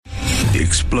The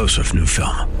explosive new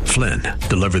film, Flynn,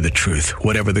 deliver the truth,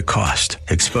 whatever the cost,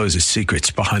 exposes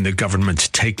secrets behind the government's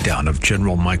takedown of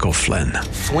General Michael Flynn.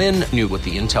 Flynn knew what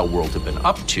the intel world had been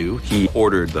up to. He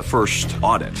ordered the first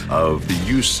audit of the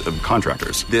use of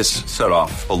contractors. This set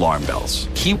off alarm bells.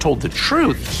 He told the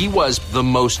truth. He was the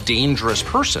most dangerous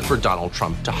person for Donald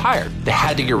Trump to hire. They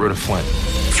had to get rid of Flynn.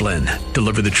 Flynn,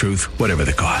 deliver the truth, whatever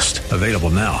the cost. Available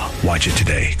now. Watch it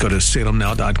today. Go to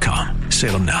salemnow.com.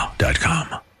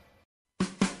 salemnow.com.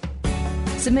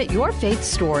 Submit your faith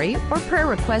story or prayer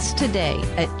request today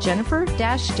at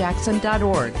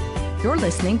jennifer-jackson.org. You're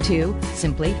listening to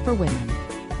Simply for Women.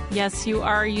 Yes, you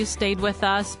are. You stayed with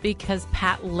us because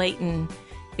Pat Layton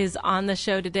is on the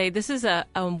show today. This is a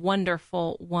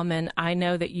wonderful woman. I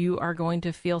know that you are going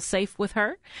to feel safe with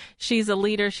her. She's a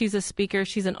leader. She's a speaker.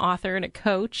 She's an author and a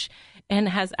coach, and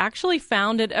has actually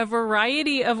founded a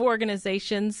variety of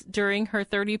organizations during her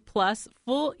 30-plus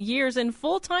full years in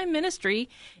full-time ministry,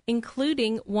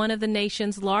 including one of the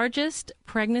nation's largest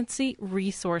pregnancy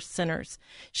resource centers.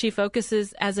 She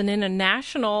focuses as an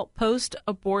international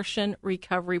post-abortion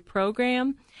recovery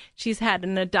program. She's had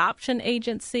an adoption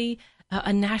agency,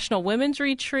 a national women's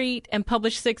retreat, and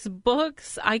published 6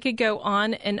 books. I could go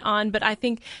on, but I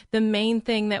think the main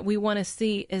thing that we want to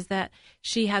see is that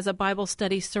she has a Bible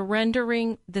study,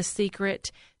 Surrendering the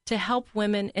Secret, to help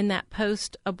women in that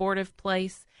post-abortive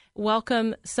place.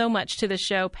 Welcome so much to the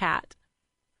show, Pat.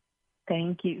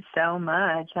 Thank you so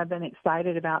much. I've been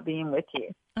excited about being with you.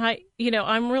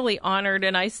 I'm really honored,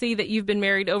 and I see that you've been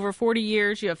married over 40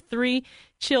 years. You have 3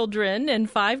 children and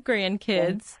 5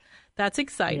 grandkids. Yes. That's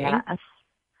exciting.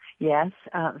 Yes.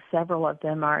 Several of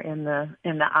them are in the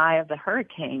eye of the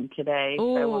hurricane today.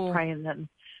 Ooh. So we're praying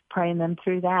them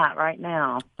through that right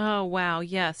now. Oh wow,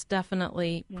 yes,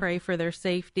 definitely pray for their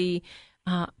safety.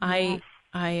 I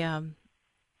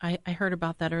heard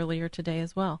about that earlier today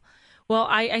as well. Well,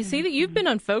 I see that you've been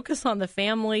on Focus on the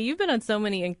Family. You've been on so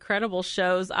many incredible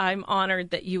shows. I'm honored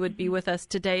that you would be with us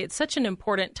today. It's such an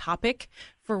important topic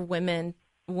for women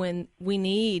when we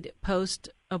need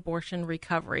post-abortion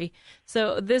recovery.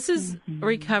 So this is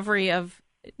recovery of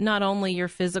not only your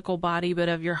physical body, but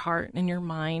of your heart and your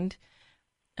mind.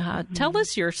 Tell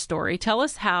us your story. Tell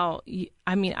us how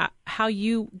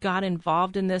you got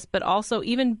involved in this, but also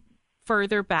even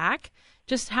further back,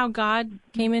 just how God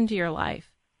came into your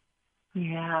life.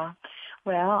 Yeah.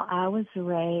 Well, I was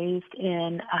raised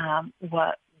in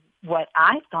what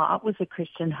I thought was a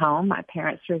Christian home. My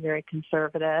parents were very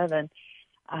conservative, and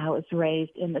I was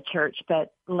raised in the church,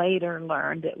 but later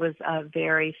learned it was a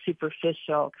very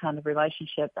superficial kind of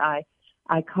relationship. I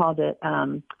called it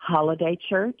holiday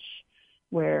church,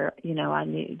 where, I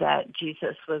knew that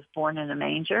Jesus was born in a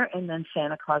manger, and then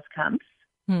Santa Claus comes,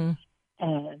 and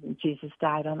Jesus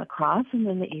died on the cross, and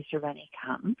then the Easter Bunny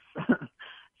comes.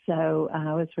 So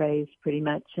I was raised pretty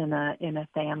much in a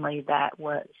family that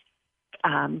was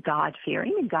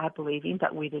God-fearing and God-believing,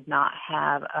 but we did not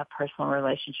have a personal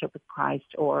relationship with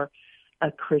Christ or a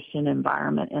Christian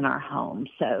environment in our home.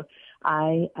 So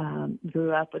I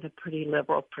grew up with a pretty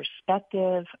liberal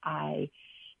perspective. I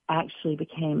actually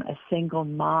became a single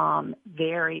mom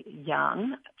very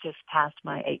young, just past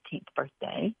my 18th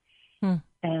birthday.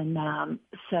 And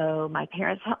so my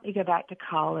parents helped me go back to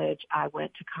college. I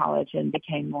went to college and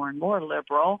became more and more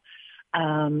liberal.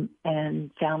 And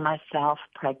found myself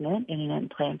pregnant in an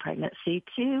unplanned pregnancy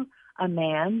to the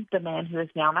man who is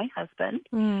now my husband,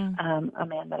 a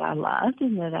man that I loved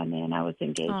and a man I was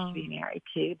engaged to be married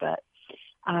to. But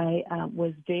I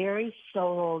was very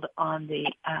sold on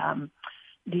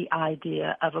the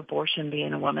idea of abortion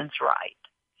being a woman's right.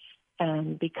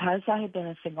 And because I had been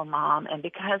a single mom, and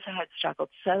because I had struggled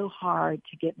so hard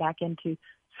to get back into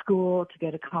school, to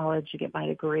go to college, to get my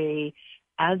degree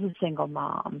as a single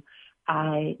mom,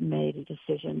 I made a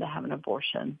decision to have an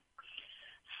abortion.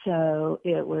 So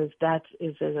that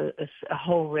is a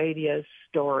whole radio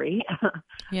story.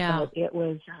 Yeah. But it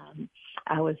was,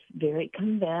 I was very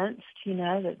convinced,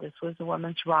 that this was a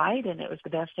woman's right, and it was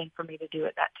the best thing for me to do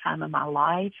at that time of my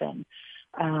life. And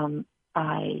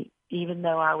even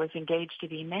though I was engaged to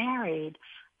be married,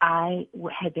 I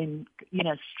had been,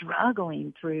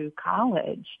 struggling through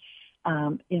college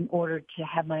in order to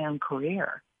have my own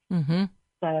career. Mm-hmm.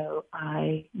 So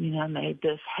I, made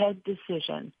this head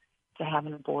decision to have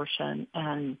an abortion.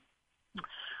 And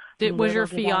was your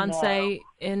fiance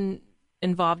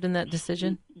involved in that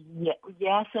decision?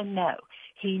 Yes and no.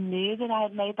 He knew that I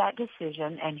had made that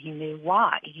decision, and he knew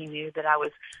why. He knew that I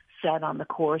was set on the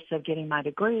course of getting my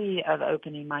degree, of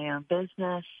opening my own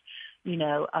business. He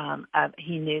knew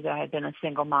that I had been a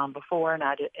single mom before, and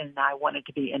I wanted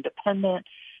to be independent.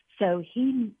 So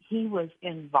he was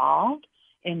involved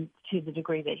to the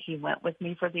degree that he went with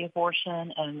me for the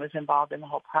abortion and was involved in the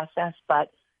whole process,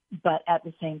 but at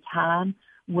the same time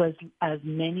was, as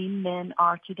many men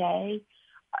are today,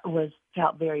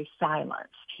 felt very silenced.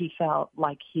 He felt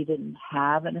like he didn't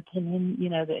have an opinion,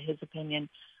 that his opinion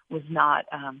was not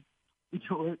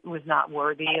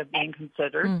worthy of being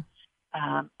considered.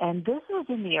 And this was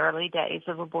in the early days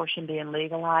of abortion being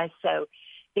legalized, so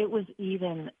it was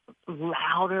even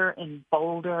louder and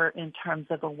bolder in terms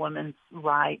of a woman's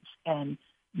rights and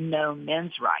no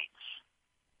men's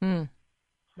rights.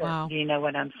 Wow. Do you know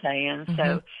what I'm saying? Mm-hmm.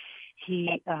 So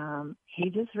he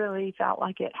just really felt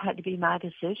like it had to be my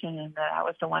decision and that I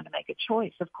was the one to make a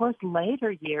choice. Of course,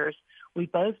 later years, we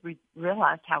both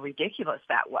realized how ridiculous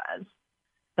that was.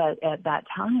 But at that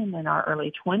time, in our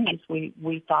early 20s,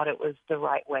 we thought it was the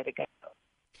right way to go.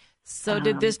 So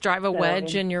did this drive a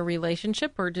wedge in your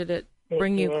relationship, or did it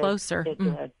bring you closer? It did.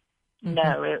 Mm-hmm.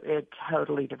 No, it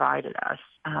totally divided us.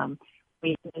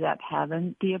 We ended up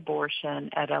having the abortion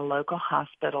at a local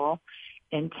hospital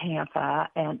in Tampa,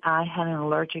 and I had an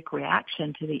allergic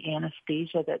reaction to the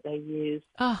anesthesia that they used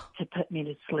to put me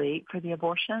to sleep for the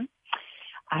abortion.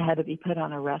 I had to be put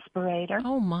on a respirator.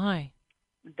 Oh, my.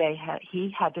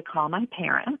 He had to call my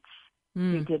parents,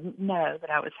 who didn't know that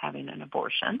I was having an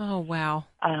abortion. Oh, wow.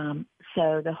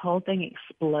 So the whole thing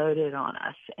exploded on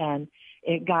us, and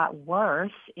it got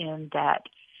worse in that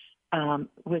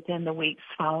within the weeks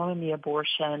following the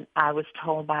abortion, I was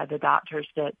told by the doctors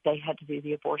that they had to do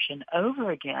the abortion over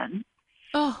again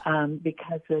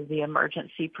because of the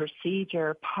emergency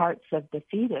procedure. Parts of the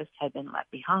fetus had been left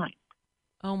behind.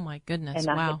 Oh, my goodness. And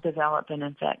wow. I had developed an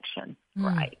infection.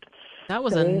 Right. That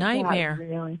was a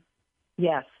nightmare.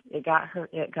 Yes, it got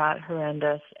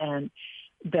horrendous, and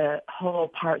the whole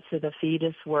parts of the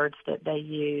fetus words that they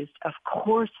used, of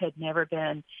course, had never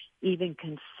been even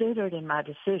considered in my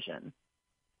decision.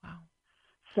 Wow.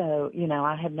 So,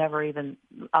 I had never even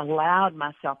allowed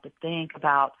myself to think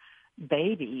about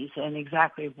babies and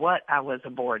exactly what I was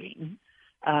aborting.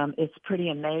 It's pretty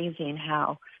amazing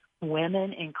how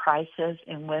women in crisis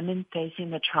and women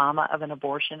facing the trauma of an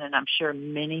abortion, and I'm sure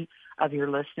many of your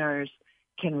listeners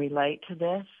can relate to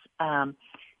this,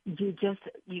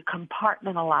 you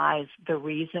compartmentalize the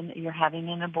reason that you're having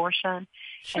an abortion.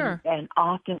 Sure. And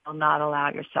often will not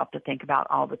allow yourself to think about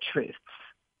all the truths.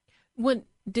 What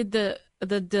did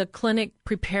the clinic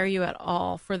prepare you at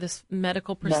all for this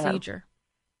medical procedure?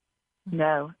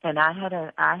 No, and I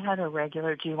had a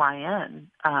regular GYN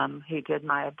who did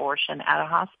my abortion at a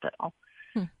hospital,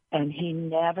 and he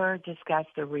never discussed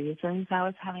the reasons I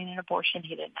was having an abortion.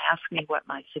 He didn't ask me what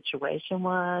my situation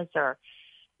was, or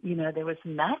there was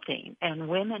nothing. And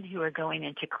women who are going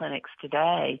into clinics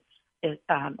today,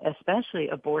 especially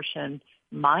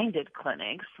abortion-minded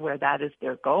clinics where that is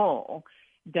their goal,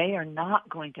 they are not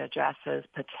going to address those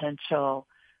potential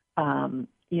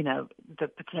the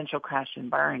potential crash and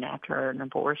burn after an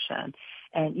abortion.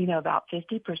 And, about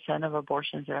 50% of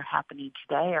abortions that are happening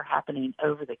today are happening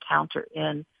over the counter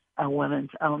in a woman's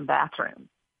own bathroom.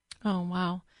 Oh,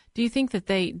 wow. Do you think that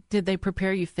did they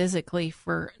prepare you physically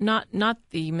for not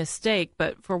the mistake,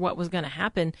 but for what was going to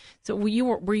happen? So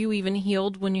were you even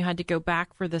healed when you had to go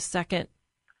back for the second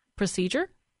procedure?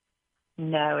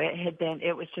 No,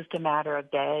 it was just a matter of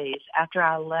days. After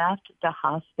I left the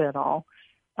hospital,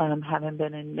 having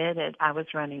been admitted, I was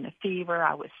running a fever,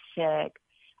 I was sick,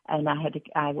 and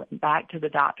I went back to the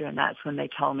doctor, and that's when they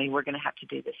told me we're going to have to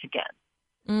do this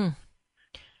again.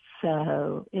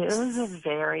 So it was a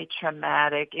very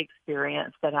traumatic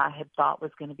experience that I had thought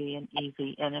was going to be an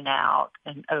easy in and out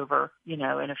and over, in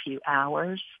a few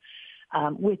hours,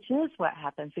 which is what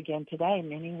happens again today.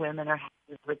 Many women are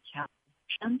having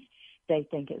reactions. They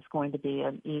think it's going to be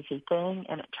an easy thing,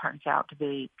 and it turns out to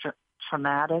be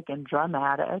traumatic and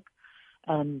dramatic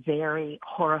and very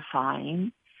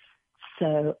horrifying.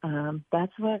 So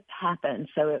that's what happened.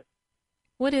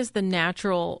 What is the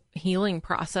natural healing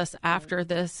process after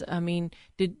this? I mean,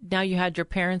 now you had your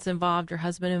parents involved, your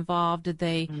husband involved. Did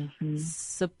they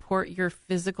support your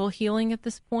physical healing at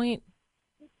this point?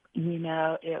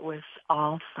 It was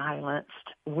all silenced.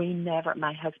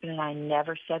 My husband and I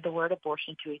never said the word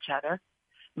abortion to each other.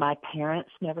 My parents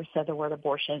never said the word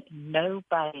abortion.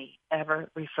 Nobody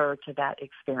ever referred to that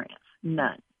experience.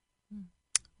 None.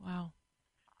 Wow.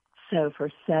 So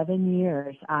for 7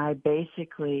 years, I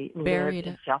basically Buried lived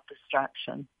in it.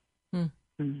 self-destruction.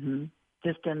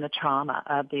 Just in the trauma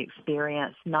of the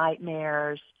experience,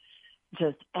 nightmares,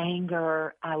 just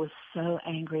anger. I was so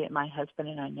angry at my husband,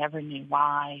 and I never knew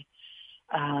why.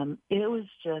 It was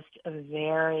just a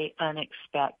very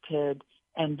unexpected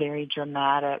and very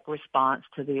dramatic response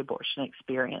to the abortion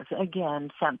experience. Again,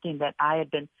 something that I had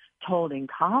been told in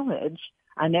college.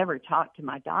 I never talked to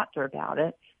my doctor about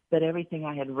it, but everything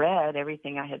I had read,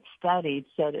 everything I had studied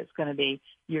said it's going to be,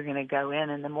 you're going to go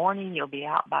in the morning, you'll be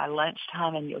out by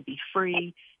lunchtime, and you'll be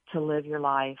free to live your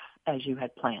life as you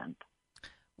had planned.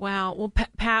 Wow. Well,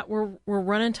 Pat, we're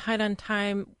running tight on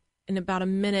time in about a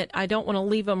minute. I don't want to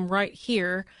leave them right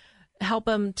here. Help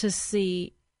them to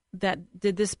see that,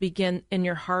 did this begin in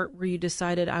your heart where you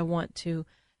decided, I want to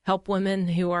help women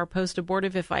who are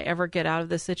post-abortive if I ever get out of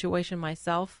this situation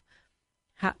myself?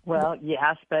 Well,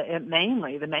 yes, but the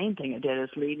main thing it did is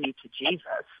lead me to Jesus.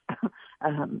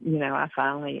 I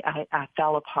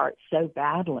fell apart so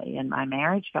badly, and my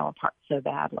marriage fell apart so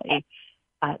badly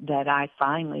that I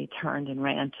finally turned and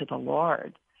ran to the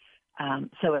Lord.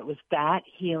 So it was that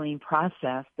healing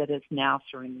process that is now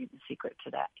Surrendering the Secret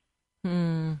today.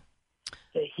 The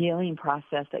healing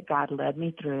process that God led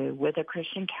me through with a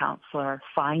Christian counselor,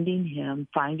 finding Him,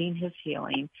 finding His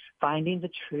healing, finding the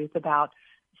truth about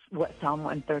what Psalm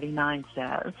 139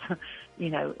 says,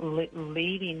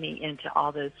 leading me into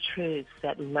all those truths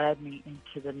that led me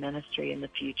into the ministry and the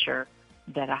future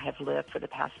that I have lived for the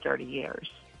past 30 years.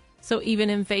 So even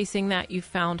in facing that, you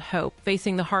found hope.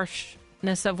 Facing the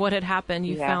harshness of what had happened,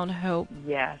 you found hope.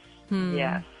 Yes,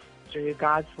 yes. Through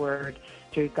God's Word,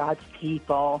 through God's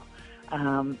people,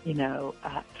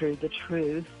 through the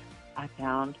truth, I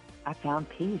found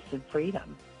peace and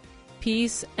freedom.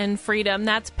 Peace and freedom.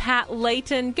 That's Pat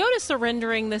Layton. Go to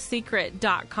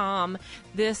surrenderingthesecret.com.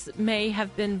 This may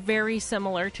have been very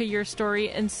similar to your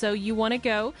story, and so you want to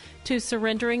go to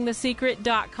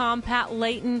surrenderingthesecret.com. Pat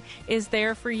Layton is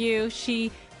there for you.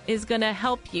 She is going to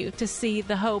help you to see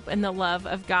the hope and the love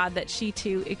of God that she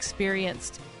too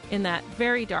experienced in that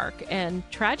very dark and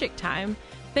tragic time.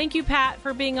 Thank you, Pat,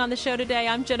 for being on the show today.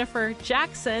 I'm Jennifer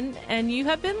Jackson, and you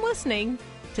have been listening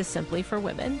to Simply for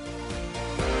Women.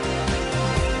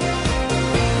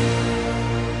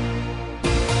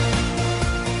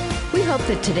 We hope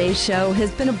that today's show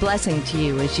has been a blessing to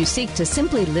you as you seek to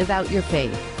simply live out your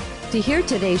faith. To hear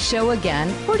today's show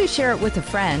again or to share it with a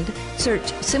friend, search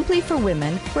Simply for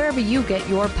Women wherever you get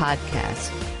your podcasts.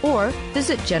 Or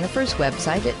visit Jennifer's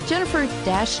website at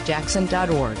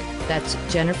jennifer-jackson.org. That's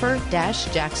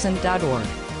jennifer-jackson.org.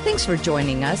 Thanks for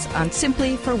joining us on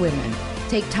Simply for Women.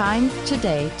 Take time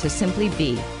today to simply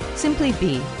be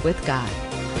with God.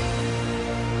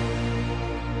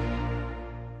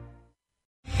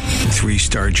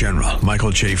 Three-star General Michael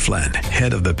J. Flynn,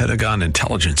 head of the Pentagon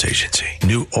Intelligence Agency,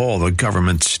 knew all the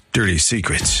government's dirty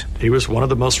secrets. He was one of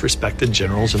the most respected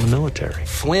generals in the military.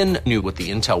 Flynn knew what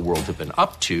the intel world had been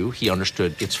up to. He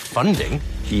understood its funding.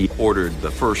 He ordered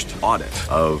the first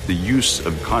audit of the use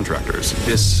of contractors.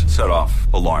 This set off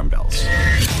alarm bells.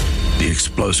 The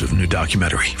explosive new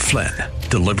documentary, Flynn,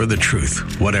 Deliver the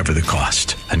Truth, Whatever the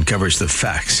Cost, uncovers the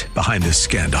facts behind this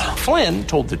scandal. Flynn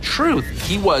told the truth.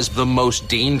 He was the most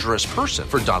dangerous person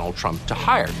for Donald Trump to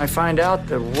hire. I find out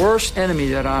the worst enemy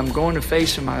that I'm going to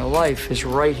face in my life is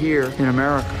right here in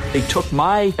America. They took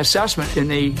my assessment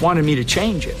and they wanted me to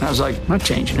change it. And I was like, I'm not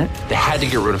changing it. They had to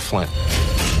get rid of Flynn.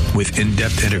 With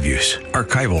in-depth interviews,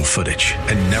 archival footage,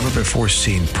 and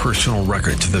never-before-seen personal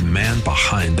records of the man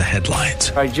behind the headlines.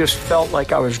 I just felt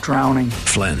like I was drowning.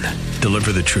 Flynn,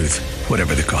 Deliver the Truth,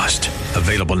 Whatever the Cost.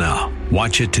 Available now.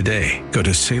 Watch it today. Go to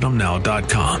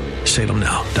salemnow.com.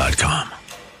 salemnow.com.